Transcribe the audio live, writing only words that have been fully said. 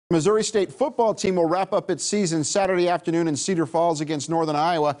Missouri State football team will wrap up its season Saturday afternoon in Cedar Falls against Northern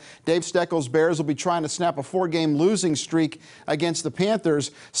Iowa. Dave Steckel's Bears will be trying to snap a 4-game losing streak against the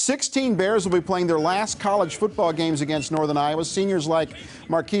Panthers. 16 Bears will be playing their last college football games against Northern Iowa. Seniors like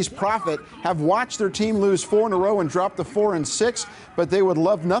Marquise Prophete have watched their team lose 4 in a row and drop to 4-6, but they would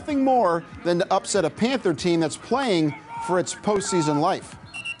love nothing more than to upset a Panther team that's playing for its postseason life.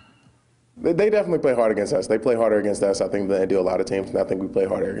 They definitely play hard against us. They play harder against us, I think, than they do a lot of teams, and I think we play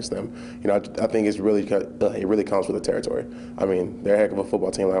harder against them. You know, I think it really comes with the territory. I mean, they're a heck of a football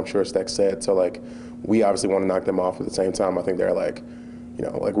team, like I'm sure Steck said. So, like, we obviously want to knock them off. At the same time, I think they're like, you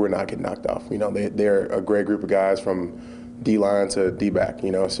know, like we're not getting knocked off. You know, they're a great group of guys from D-line to D-back.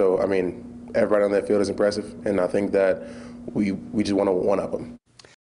 You know, so I mean, everybody on that field is impressive, and I think that we just want to one-up them.